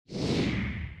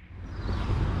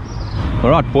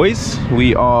Alright boys,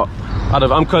 we are out of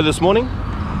Umkomaas this morning.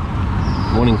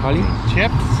 Morning Kylie.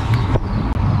 Chips.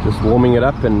 Just warming it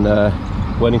up and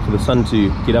waiting for the sun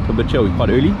to get up a bit here. We're quite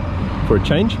early for a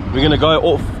change. We're going to go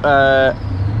off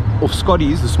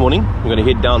Scotty's this morning. We're going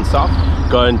to head down south,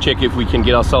 go and check if we can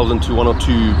get ourselves into one or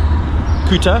two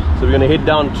Couta. So we're going to head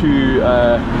down to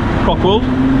Crockworld,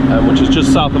 which is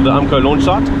just south of the Umkomaas launch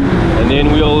site, and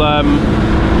then we'll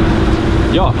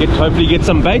hopefully get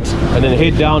some bait and then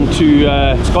head down to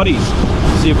Scotty's,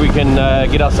 see if we can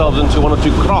get ourselves into one or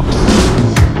two crocs.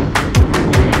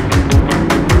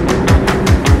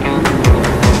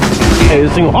 Hey,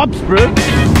 this thing hops, bro.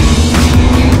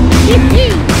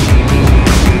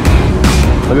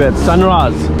 Look at that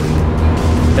sunrise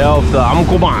of the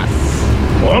Umkomaas.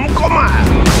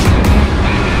 Umkomaas.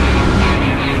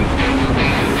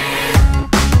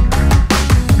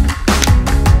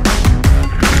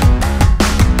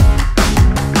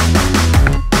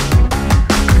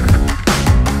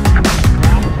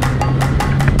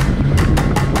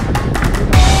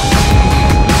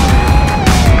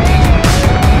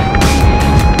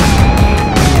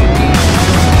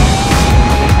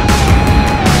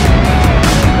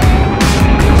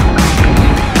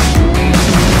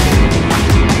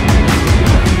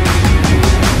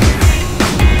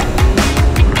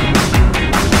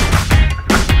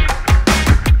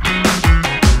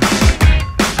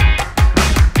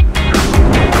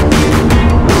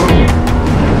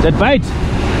 Is that bait?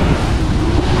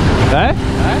 Huh?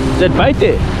 Is that bait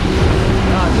there? No,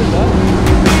 it's just that.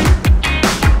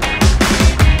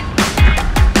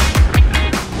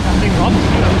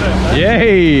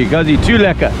 Yay, Gazi, too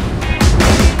lekker.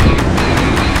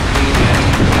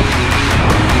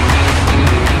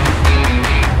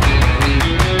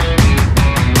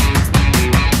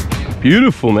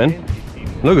 Beautiful, man.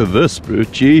 Look at this, bro.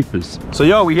 Jeepers. So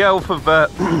yeah, we're here off of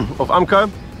Umkomaas.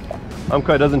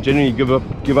 Umkomaas doesn't generally give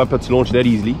up its launch that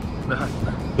easily.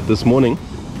 But this morning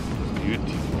it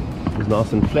was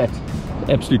nice and flat.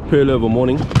 Absolute pearl over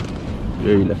morning.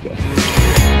 Very lekker.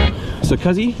 So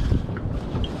Kazi,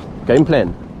 game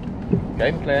plan.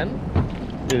 Game plan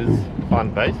is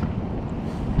find bait.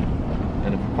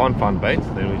 And if we can't find bait,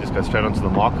 then we just go straight onto the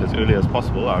mark as early as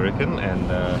possible, I reckon, and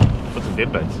put some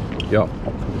dead baits. Yeah,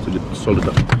 so solid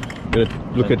up. We're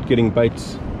gonna look at getting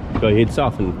baits, go head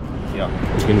south and yeah,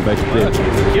 we're getting baits there.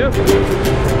 Yeah.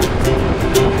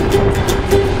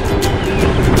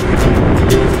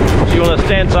 So you want to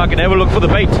stand so I can have a look for the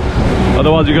bait?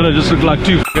 Otherwise you're gonna just look like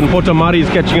two fucking Potamaris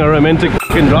catching a romantic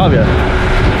fucking drive here.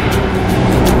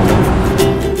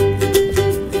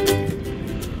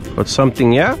 Got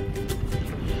something here.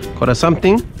 Got a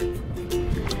something.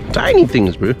 Tiny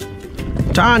things, bro.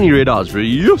 Tiny red eyes, bro.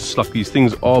 Yes, like these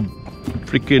things are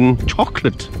freaking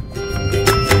chocolate.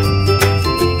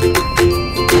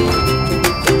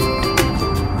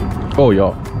 Oh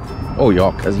yeah. Oh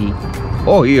yeah, Kazi.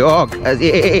 Oh yeah,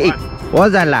 Kazi.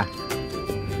 What's that la?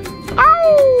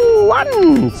 Oh,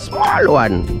 one small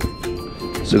one.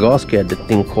 Cigar scared the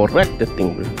thing, correct the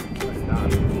thing, bro.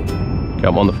 Okay,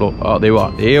 I'm on the floor. Oh, there you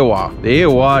are. There you are. There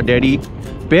you are, daddy.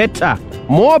 Better.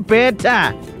 More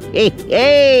better. Hey,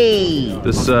 hey.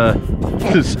 This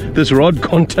rod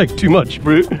can't take too much,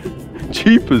 bro.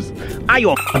 Jeepers. Are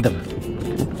you mother?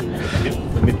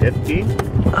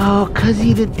 Oh,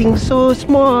 Kazi, the thing's so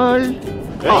small.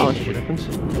 Oh, shit happens.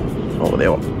 Oh, there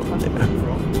you are.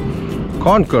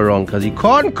 Can't go wrong, Kazi.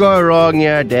 Can't go wrong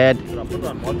here, Dad.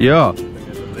 Yeah.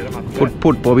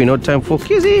 Put, Bobby. No time for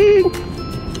kissing.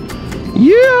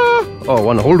 Yeah. Oh,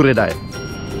 one whole red eye.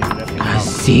 I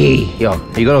see. Yeah.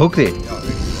 You got a hook there.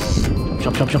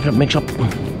 Chop, chop, chop, chop. Make chop.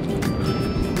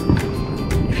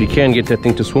 If you can get that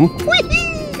thing to swim. Whee!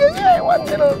 One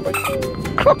little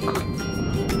croc.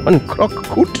 One croc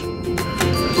coot.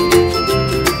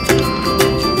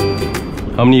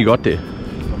 How many you got there?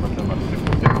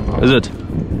 Is it?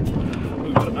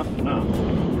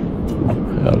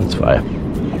 Yeah, that's fire.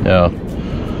 Yeah.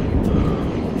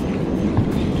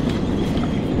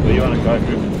 Where you want to go,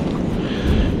 bro?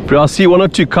 Bro, I see one or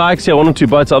two kayaks here, one or two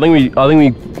boats. I think we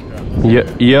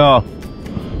yeah.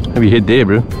 Maybe head there,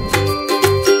 bro.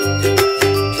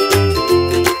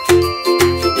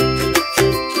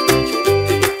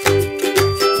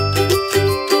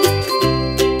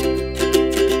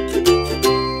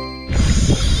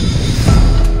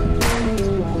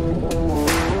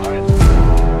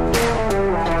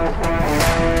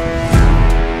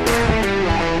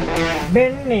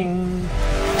 Bending.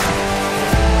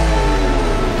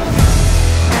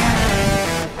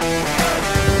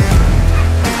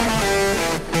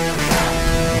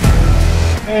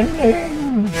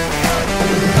 Bending.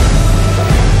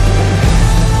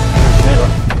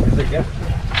 Is it, yeah?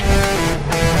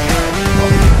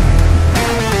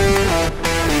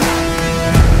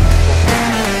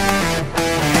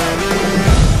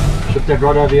 that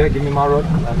rod over here. Give me my rod.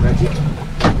 I'm ready.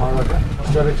 My rod there.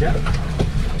 Strap it here.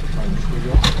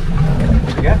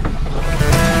 There we go. Yeah.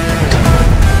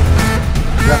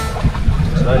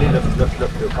 Slowly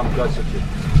lift. You'll come closer to you.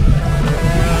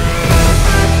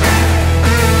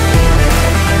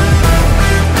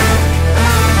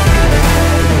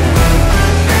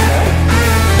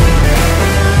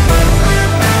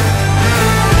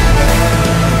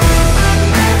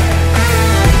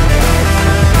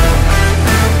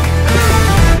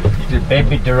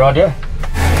 Baby Dorada.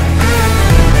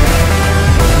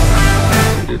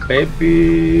 The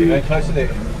baby. Go closer there.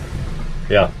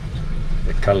 Yeah,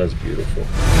 the color's beautiful.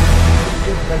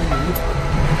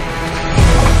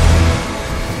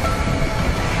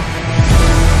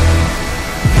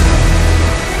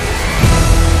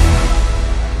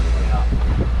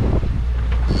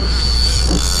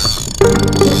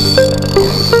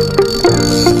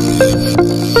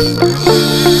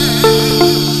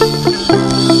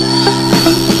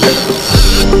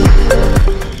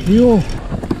 Yo,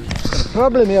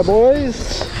 problem here,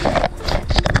 boys. I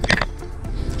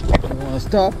want to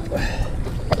stop.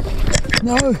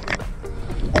 No.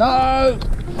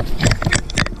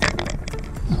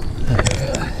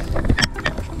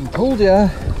 I'm pulled here.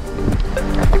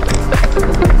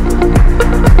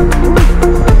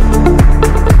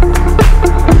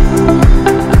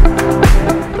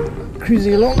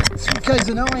 Cruising along. 3k's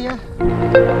an hour, yeah.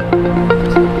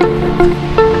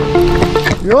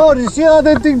 Yo, did you see how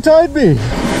that thing tied me?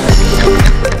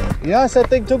 Yes, that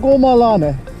thing took all my line,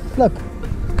 eh? Flip.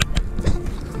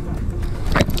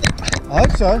 I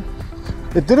hope so.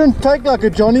 It didn't take like a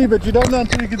Johnny, but you don't know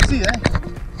until you can see, eh?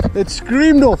 It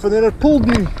screamed off and then it pulled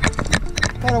me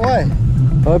right away.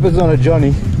 I hope it's not a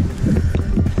Johnny.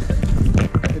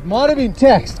 It might have been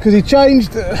text because he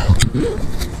changed.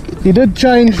 He did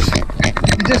change.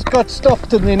 He just got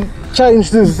stopped and then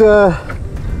changed his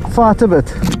fight a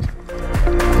bit.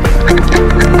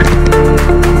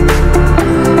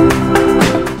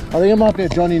 I think it might be a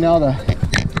Johnny now though.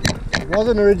 It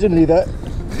wasn't originally though.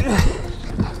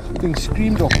 Thing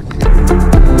screamed off.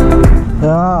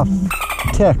 Ah,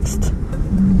 text.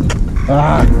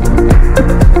 Ah.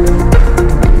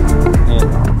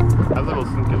 Have a little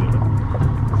sinker there.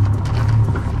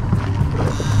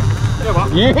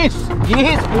 Yes,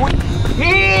 boy.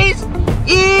 Yes,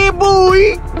 yeah,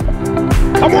 boy.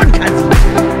 Come on,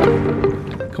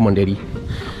 Couta. Come on, daddy.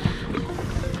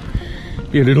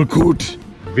 You little coot.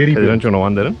 Very good. Don't you want to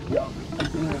wander in? Yeah.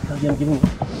 I'm giving it.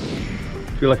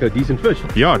 Feel like a decent fish.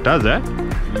 Yeah, it does, eh?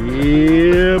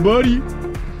 Yeah, buddy.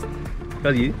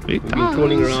 Kazi, we've been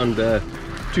crawling around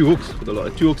two hooks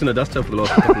and a duster for the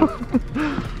last couple of,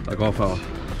 like half hour.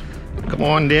 Come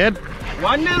on, Dad.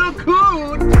 One little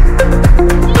coot.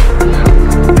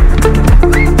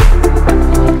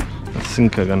 The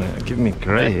sinker gonna give me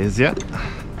grays, yeah?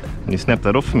 And you snap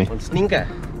that off for me. One stinker.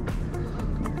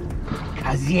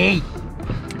 Kazi.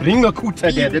 Bring the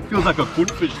Couta there. That feels like a good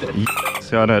fish there.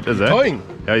 See how that is, eh? Towing.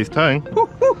 Yeah, he's towing.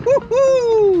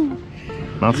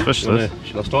 Nice fish, this.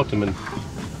 Should I start him and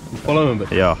follow him a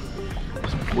bit? Yeah.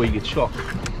 Before he gets shocked.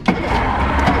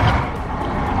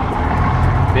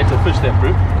 Better fish there, bro.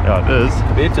 Yeah, it is.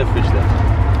 Better fish there.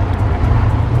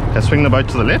 Let's swing the boat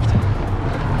to the left.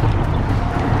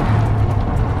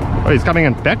 Oh, he's coming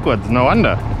in backwards, no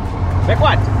wonder.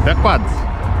 Backwards? Backwards.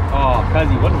 Oh,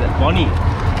 Kazi, what is that? Bonnie.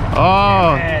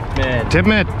 Oh, Man.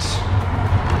 damn it. A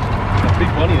big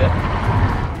Bonnie there.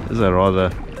 This is a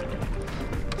rather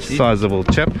sizable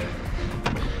chap.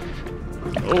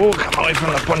 Oh, come away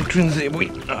from the pontoons there, boy.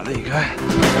 Oh, there you go.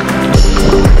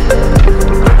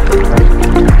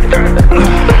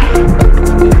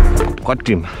 Got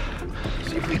him.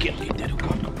 See if we can get that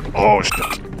hook. Oh,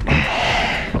 shit.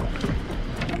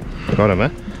 Got him, eh?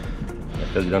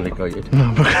 That doesn't let go yet.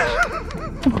 No, but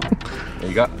There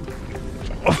you go.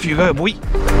 off you go, boy.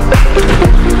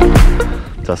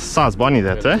 It's a size Bonnie,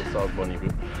 that, eh? Size Bonnie, bro.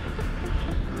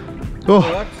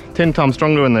 Oh, 10 times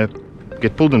stronger when they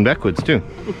get pulled in backwards, too.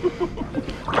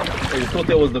 Oh, you thought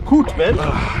that was the coot, man?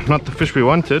 Not the fish we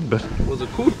wanted, but It was a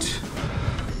coot.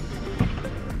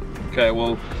 Okay,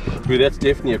 well, bro, that's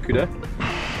definitely a Couta.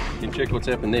 You can check what's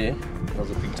happened there. That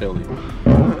was a pigtail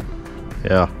there.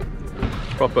 yeah.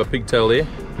 Proper pigtail there.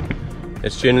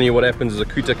 That's generally what happens is a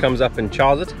Couta comes up and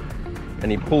chows it,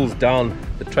 and he pulls down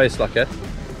the trace like that,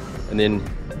 and then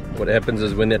what happens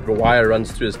is when that wire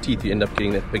runs through his teeth, you end up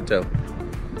getting that pigtail.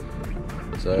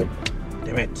 So,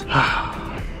 damn it.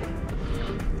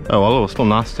 Oh well, it was still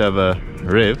nice to have a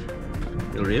rev.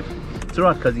 Little rev. It's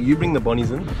alright, cuz you bring the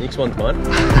bonnies in. Next one's mine.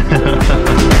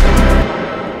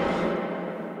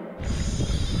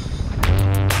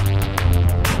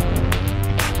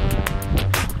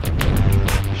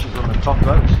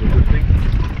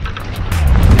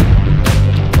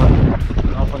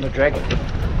 Off on the drag.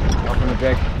 Off on the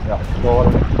drag. Yeah, go all the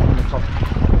way on the top.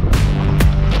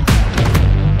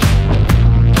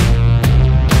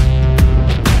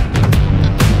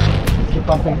 Keep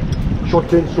pumping. Short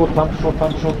turns, short pumps, short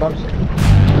pumps, short pumps.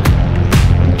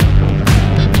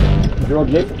 Keep the rod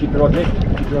left, keep the rod left,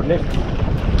 keep the rod left.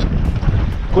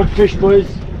 Good fish, boys.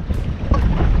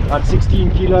 About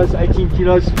 16 kilos, 18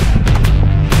 kilos.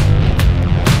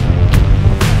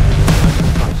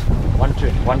 One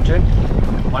turn, one turn,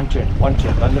 one turn, one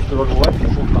turn. Don't lift the rod away,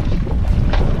 short pumps.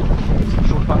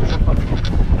 Short pump, short pump.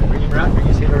 Bring him around, bring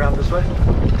his head around this way.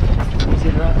 Bring his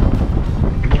head around.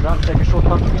 Bring him around, take a short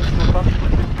pump again, short pump.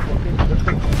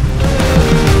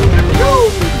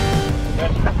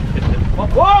 My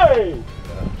boy!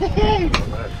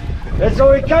 That's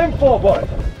what we came for, boy.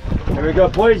 Here we go,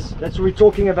 boys. That's what we're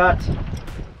talking about.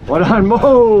 Well done,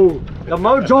 Mo! The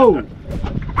mojo!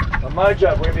 The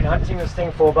mojo. We've been hunting this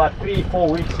thing for about 3-4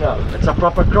 weeks now. It's a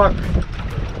proper croc.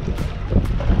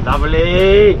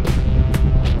 Lovely!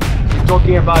 We're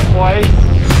talking about, boys.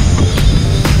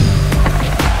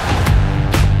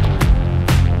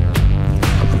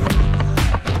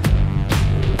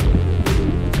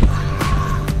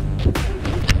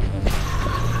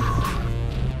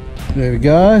 There we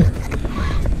go.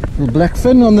 Little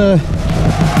blackfin on the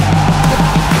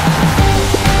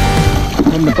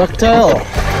bucktail.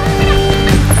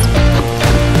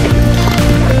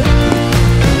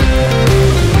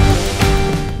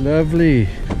 Lovely,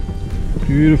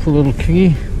 beautiful little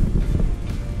kingy.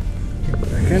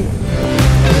 Back in.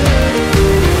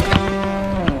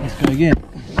 Let's go again.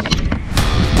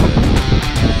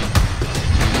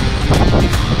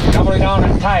 Doubling on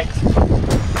and tight.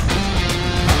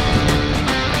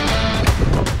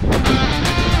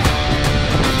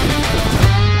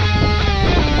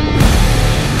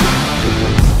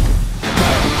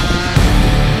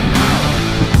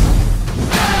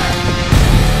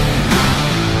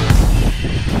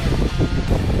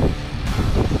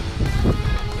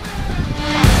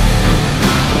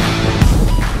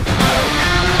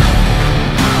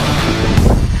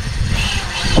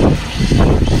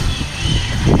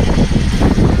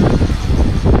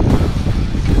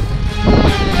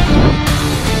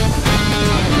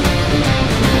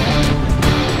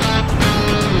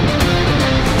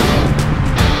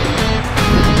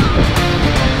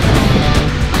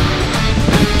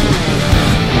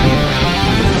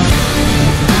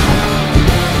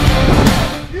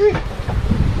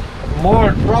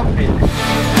 More profit.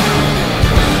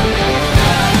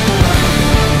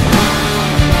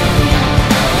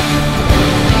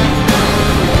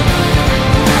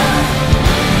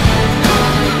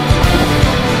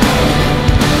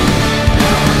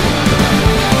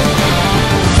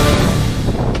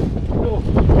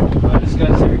 Let's go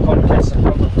and see if we can't catch some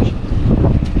proper fish.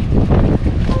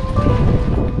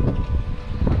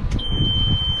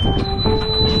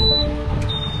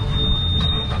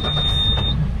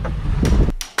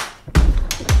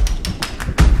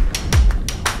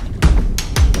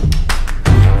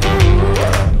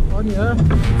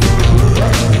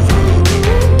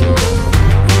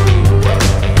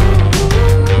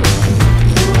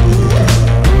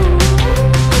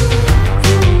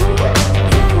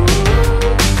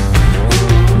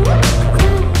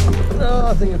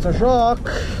 I think it's a shark.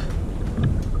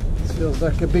 This feels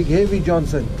like a big heavy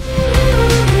Johnson.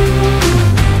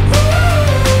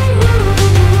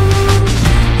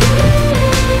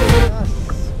 Yes,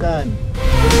 done.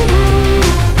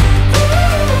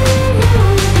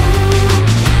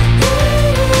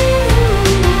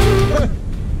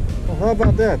 Well, how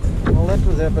about that? Well, that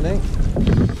was happening.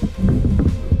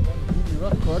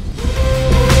 Rock cod.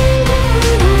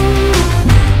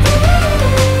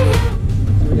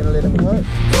 Let him go.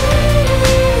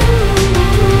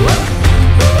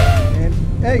 And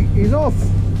hey, he's off.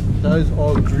 Those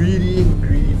are greedy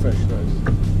fish, those.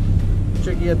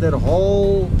 Check, he had that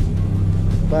whole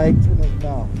bait in his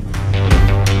mouth.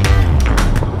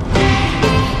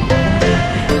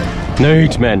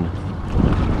 Nudes, man.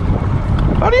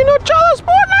 How do you not tell a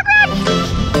sport like that?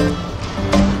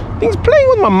 Thing's playing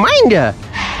with my mind here.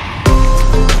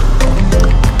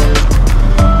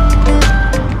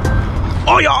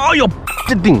 Oh, you're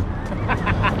thing.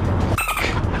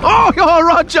 Oh, you're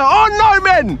Roger. Oh, no,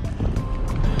 man.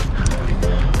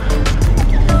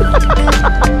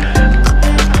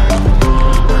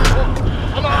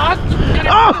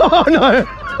 Oh, no.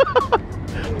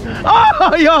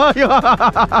 Oh, yeah.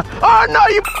 Oh, no,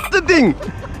 you the thing.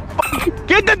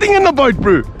 Get the thing in the boat,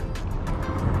 bro.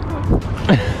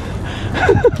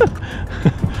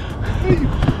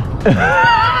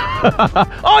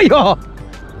 Oh, yeah.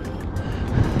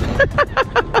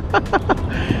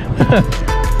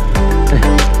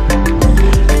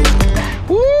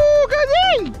 Ooh,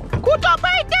 Kazi! Couta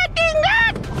bite that thing,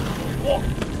 man!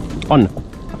 On.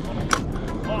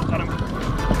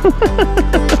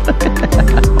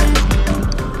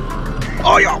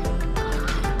 Oh, yeah!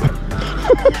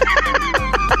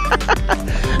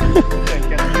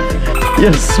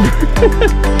 Yes.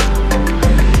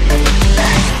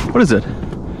 What is it?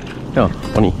 Oh,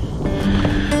 funny.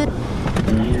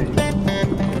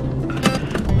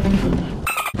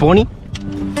 Pony?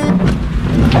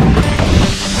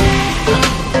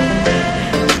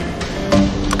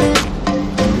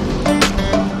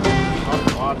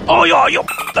 Oh, yo,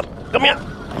 come here.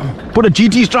 Put a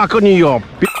GT struck on you, yo,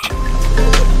 bitch.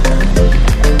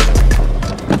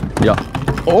 Yeah.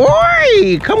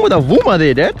 Oi, come with a Vuma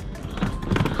there, Dad.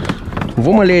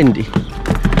 Vuma Lendi.